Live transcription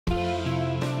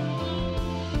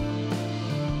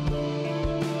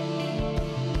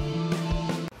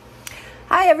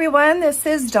Hi everyone, this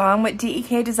is Dawn with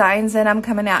DEK Designs, and I'm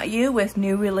coming at you with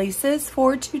new releases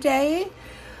for today,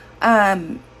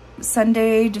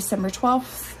 Sunday, December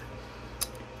 12th.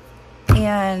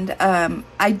 And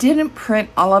I didn't print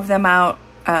all of them out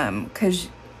because,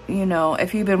 you know,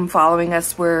 if you've been following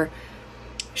us, we're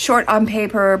short on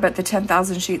paper, but the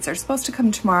 10,000 sheets are supposed to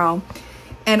come tomorrow.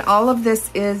 And all of this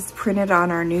is printed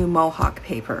on our new Mohawk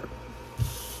paper.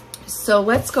 So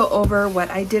let's go over what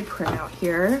I did print out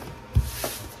here.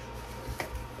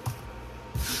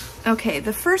 Okay,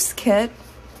 the first kit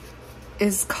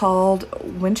is called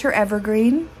Winter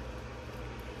Evergreen,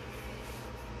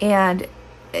 and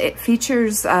it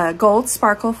features gold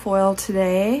sparkle foil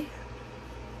today.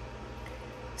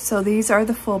 So these are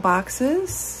the full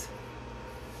boxes,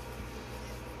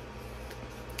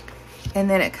 and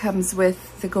then it comes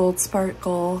with the gold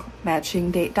sparkle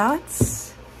matching date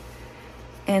dots,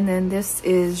 and then this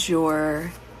is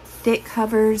your date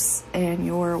covers and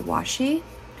your washi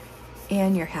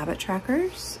and your habit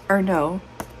trackers, or no,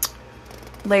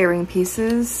 layering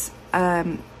pieces.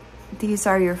 These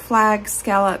are your flags,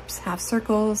 scallops, half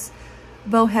circles,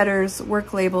 bow headers,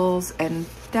 work labels, and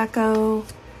deco,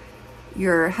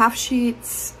 your half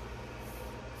sheets,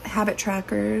 habit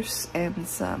trackers, and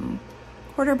some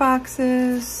quarter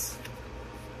boxes,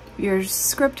 your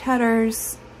script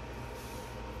headers,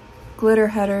 glitter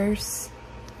headers,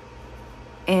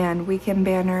 and weekend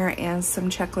banner, and some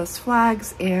checklist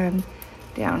flags. And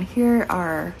down here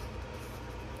are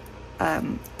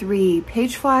 3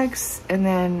 page flags, and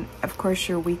then of course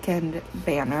your weekend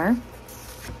banner.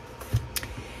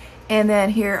 And then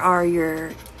here are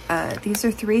your these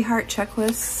are 3 heart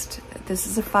checklist. This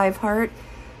is a 5 heart.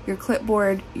 Your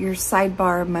clipboard, your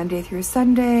sidebar Monday through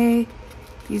Sunday.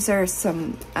 These are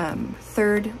some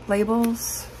third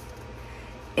labels.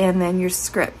 And then your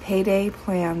script, payday,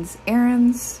 plans,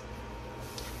 errands,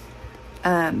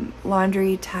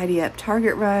 laundry, tidy up,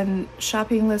 Target run,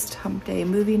 shopping list, hump day,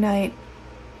 movie night,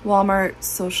 Walmart,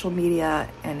 social media,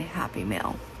 and Happy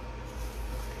Mail.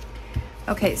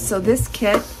 Okay, so this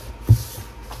kit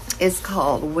is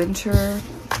called Winter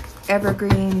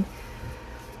Evergreen.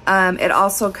 It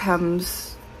also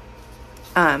comes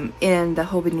in the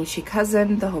Hobonichi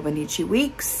Cousin, the Hobonichi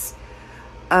Weeks,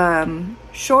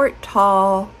 short,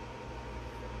 tall,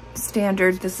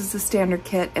 standard. This is the standard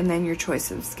kit, and then your choice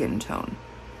of skin tone.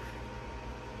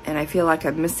 And I feel like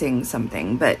I'm missing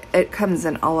something, but it comes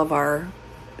in all of our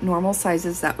normal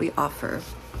sizes that we offer.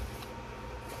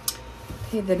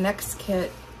 Okay, the next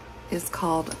kit is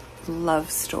called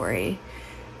Love Story,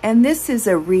 and this is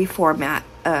a reformat.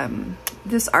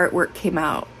 This artwork came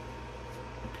out,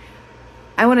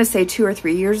 I want to say 2 or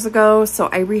 3 years ago, so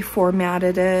I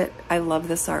reformatted it. I love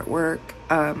this artwork.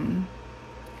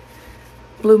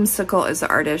 Bloomsicle is the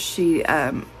artist. She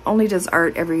only does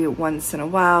art every once in a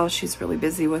while. She's really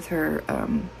busy with her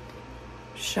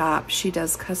shop. She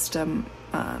does custom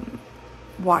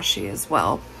washi as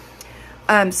well.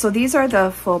 So these are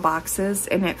the full boxes,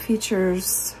 and it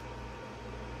features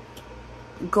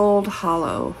gold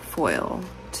hollow foil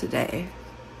today.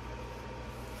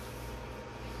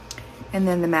 And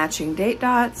then the matching date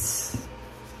dots,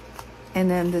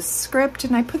 and then the script,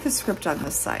 and I put the script on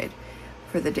this side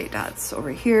for the date dots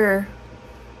over here,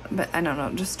 but I don't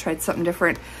know, just tried something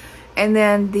different. And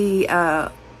then the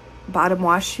bottom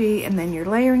washi, and then your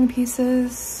layering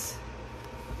pieces,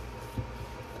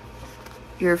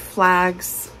 your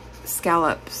flags,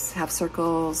 scallops, half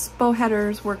circles, bow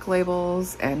headers, work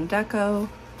labels, and deco,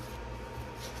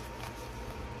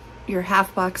 your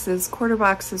half boxes, quarter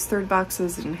boxes, third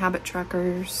boxes, and habit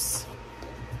trackers,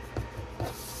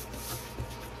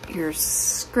 your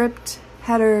script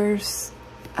headers,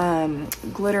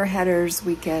 glitter headers,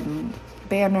 weekend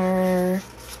banner,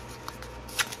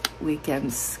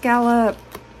 weekend scallop,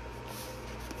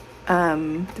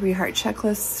 3 heart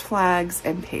checklists, flags,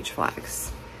 and page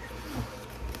flags.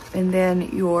 And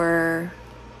then your,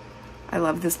 I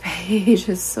love this page,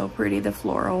 it's so pretty, the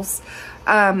florals.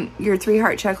 Your 3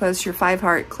 heart checklist, your 5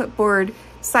 heart clipboard,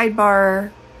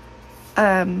 sidebar,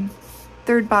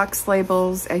 third box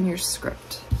labels, and your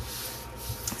script.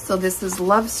 So this is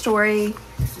Love Story,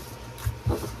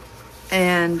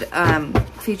 and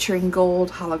featuring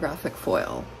gold holographic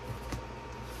foil.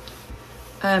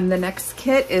 The next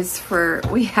kit is for,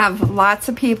 we have lots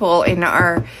of people in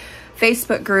our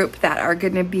Facebook group that are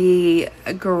going to be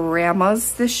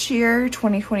grandmas this year,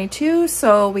 2022.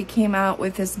 So we came out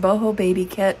with this boho baby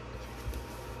kit,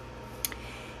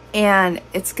 and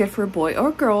it's good for boy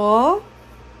or girl,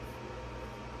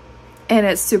 and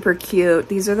it's super cute.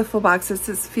 These are the full boxes.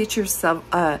 This features some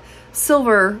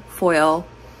silver foil,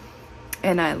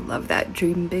 And I love that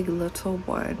Dream Big Little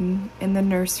one in the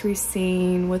nursery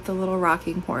scene with the little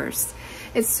rocking horse.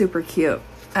 It's super cute.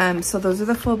 So those are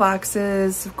the full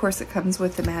boxes. Of course, it comes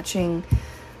with the matching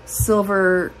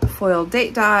silver foil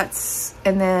date dots.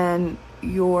 And then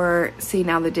see,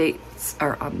 now the dates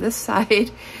are on this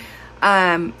side.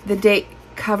 The date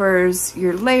covers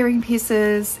your layering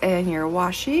pieces and your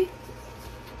washi.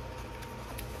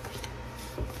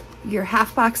 Your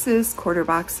half boxes, quarter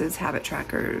boxes, habit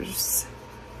trackers.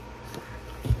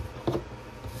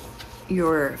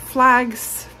 Your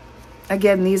flags.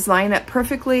 Again, these line up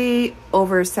perfectly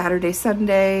over Saturday,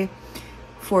 Sunday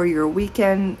for your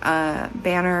weekend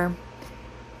banner.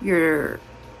 Your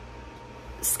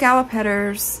scallop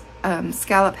headers,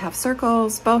 scallop half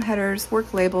circles, bow headers,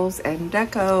 work labels, and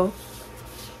deco.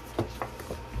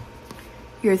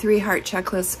 Your 3-heart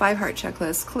checklist, 5-heart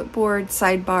checklist, clipboard,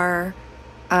 sidebar,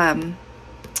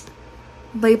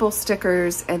 label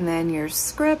stickers, and then your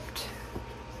script.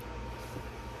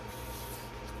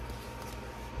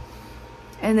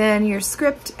 And then your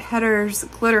script headers,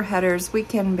 glitter headers,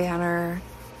 weekend banner,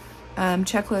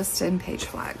 checklist, and page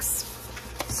flags.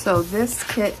 So this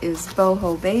kit is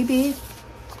Boho Baby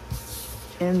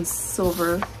in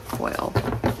silver foil.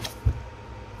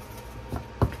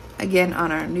 Again,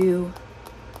 on our new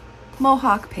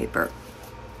Mohawk paper.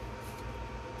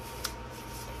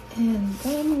 And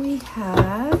then we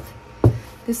have,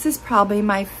 this is probably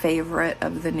my favorite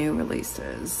of the new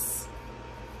releases.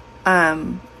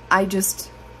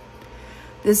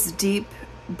 This deep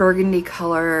burgundy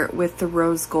color with the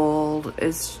rose gold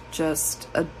is just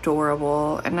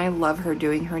adorable. And I love her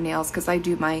doing her nails because I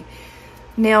do my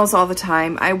nails all the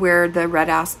time. I wear the Red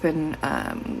Aspen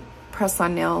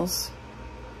press-on nails.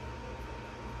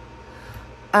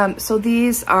 So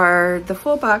these are the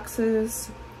full boxes.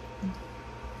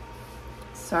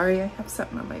 Sorry, I have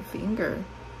something on my finger.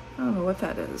 I don't know what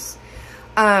that is.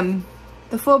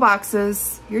 The full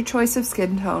boxes, your choice of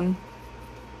skin tone,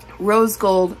 rose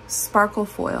gold sparkle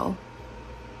foil.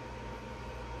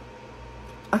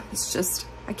 It's just,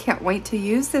 I can't wait to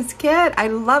use this kit. I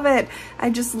love it. I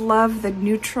just love the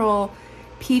neutral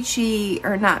peachy,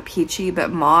 or not peachy,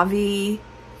 but mauve-y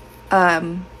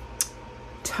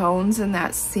tones in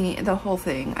that scene, the whole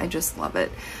thing. I just love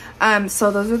it.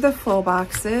 So those are the full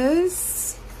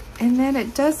boxes. And then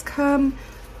it does come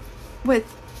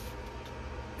with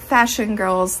fashion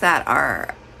girls that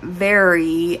are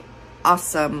very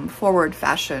awesome forward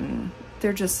fashion.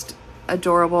 They're just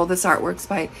adorable. This artwork's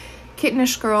by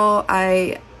Kittenish Girl.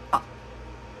 I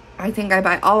think I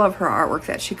buy all of her artwork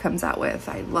that she comes out with.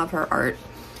 I love her art.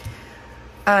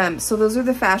 So those are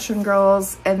the fashion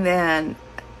girls, and then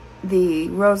the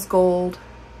rose gold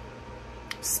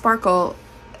sparkle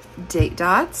date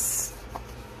dots,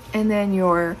 and then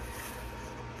your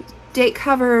date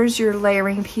covers, your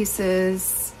layering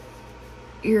pieces,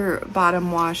 your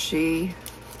bottom washi.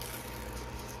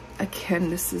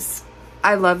 Again,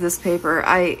 I love this paper.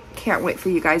 I can't wait for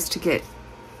you guys to get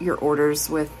your orders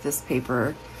with this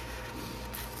paper.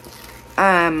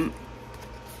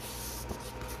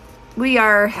 We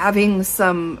are having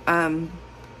some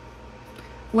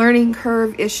learning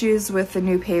curve issues with the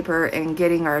new paper and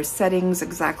getting our settings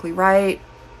exactly right.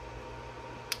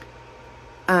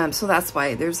 So that's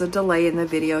why there's a delay in the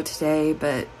video today,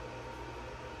 but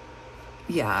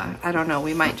yeah, I don't know.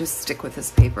 We might just stick with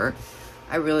this paper.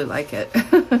 I really like it.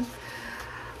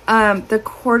 The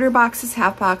quarter boxes,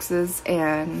 half boxes,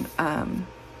 and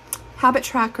habit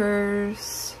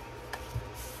trackers.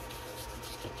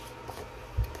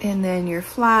 And then your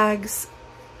flags,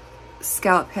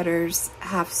 scallop headers,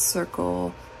 half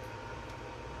circle,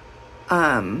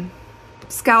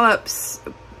 scallops,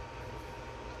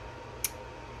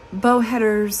 bow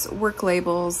headers, work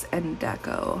labels, and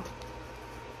deco.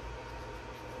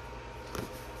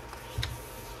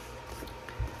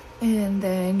 And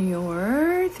then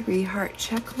your 3-heart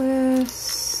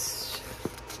checklist,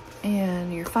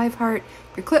 and your 5-heart,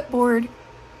 your clipboard,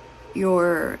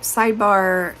 your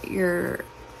sidebar, your,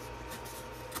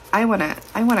 I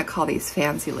wanna call these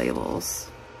fancy labels.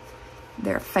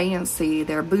 They're fancy,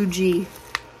 they're bougie.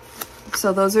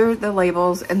 So those are the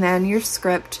labels, and then your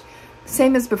script,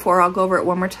 same as before. I'll go over it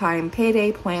one more time.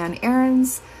 Payday, plan,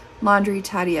 errands, laundry,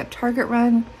 tidy up, Target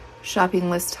run, shopping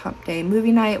list, hump day,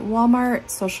 movie night, Walmart,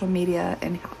 social media,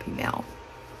 and Happy Mail.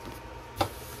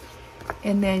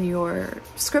 And then your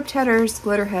script headers,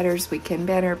 glitter headers, weekend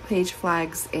banner, page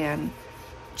flags, and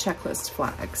checklist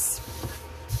flags.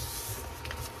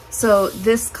 So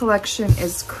this collection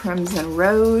is Crimson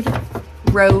Rose.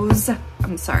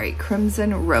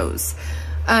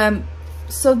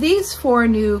 So these 4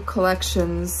 new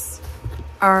collections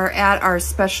are at our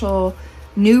special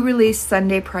new release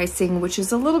Sunday pricing, which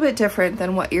is a little bit different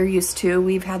than what you're used to.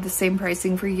 We've had the same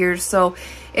pricing for years. So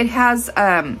it has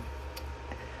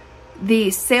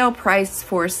the sale price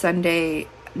for Sunday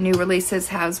new releases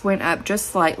has went up just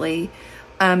slightly.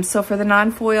 So for the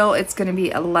non-foil, it's going to be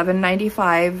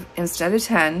 $11.95 instead of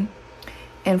 $10.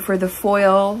 And for the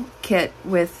foil kit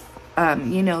with,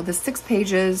 you know, the 6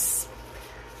 pages,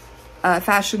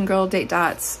 Fashion Girl Date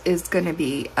Dots is going to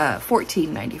be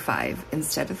 $14.95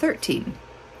 instead of $13.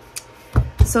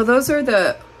 So those are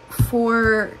the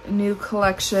 4 new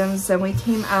collections. And we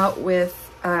came out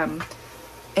with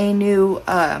a new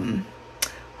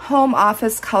Home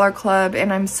Office Color Club,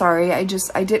 and I'm sorry, I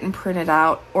didn't print it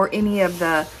out, or any of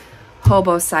the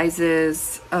hobo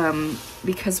sizes,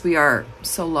 because we are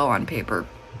so low on paper.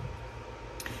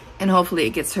 And hopefully it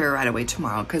gets here right away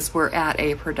tomorrow, because we're at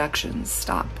a production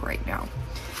stop right now.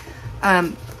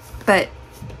 But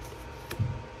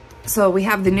so we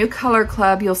have the new Color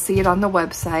Club, you'll see it on the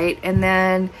website, and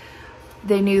then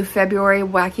the new February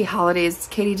Wacky Holidays.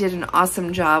 Katie did an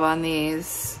awesome job on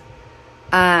these.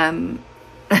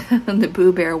 The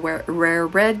Boo Bear Rare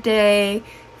Red Day,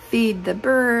 Feed the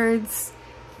Birds.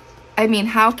 I mean,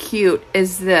 how cute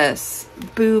is this?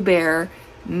 Boo Bear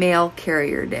Mail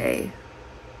Carrier Day.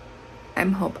 I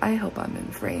hope I'm in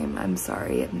frame. I'm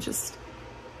sorry.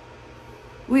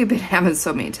 We've been having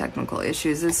so many technical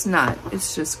issues.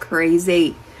 It's just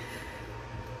crazy.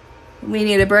 We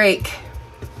need a break.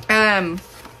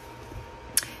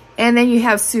 And then you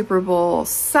have Super Bowl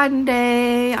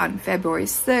Sunday on February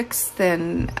 6th,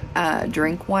 then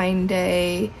Drink Wine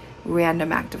Day,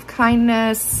 Random Act of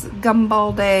Kindness,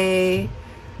 Gumball Day,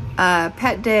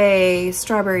 Pet Day,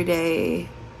 Strawberry Day,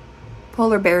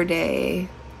 Polar Bear Day.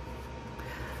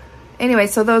 Anyway,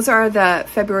 so those are the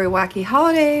February Wacky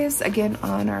Holidays, again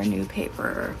on our new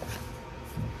paper.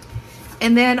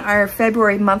 And then our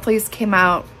February monthlies came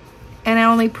out, and I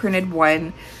only printed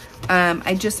one.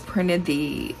 I just printed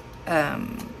the,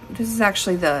 this is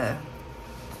actually I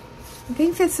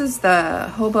think this is the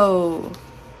Hobo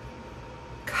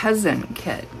Cousin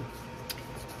kit.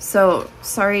 So,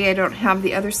 sorry I don't have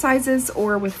the other sizes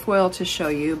or with foil to show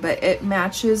you, but it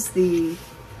matches the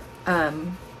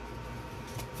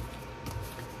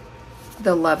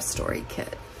Love Story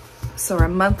kit. So our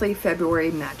monthly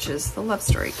February matches the Love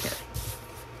Story kit.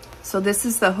 So this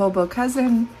is the Hobo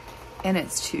Cousin, and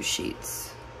it's 2 sheets.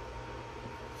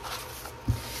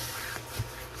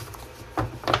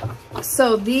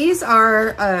 So these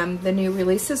are the new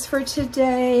releases for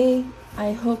today.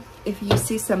 I hope if you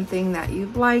see something that you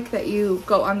like, that you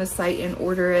go on the site and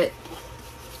order it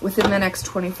within the next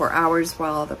 24 hours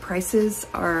while the prices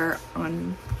are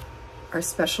on our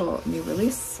special new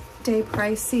release day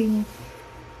pricing.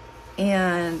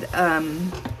 And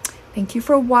thank you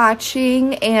for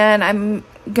watching, and I'm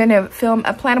gonna film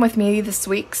a Plan With Me this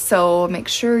week, so make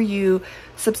sure you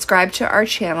subscribe to our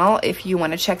channel if you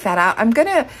want to check that out. I'm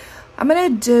gonna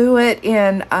do it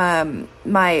in my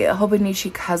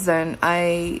Hobonichi Cousin.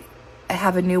 I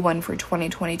have a new one for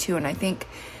 2022, and I think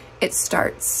it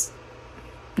starts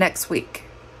next week,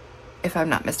 if I'm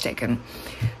not mistaken.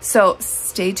 So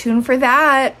stay tuned for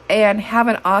that, and have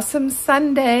an awesome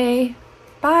Sunday.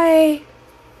 Bye.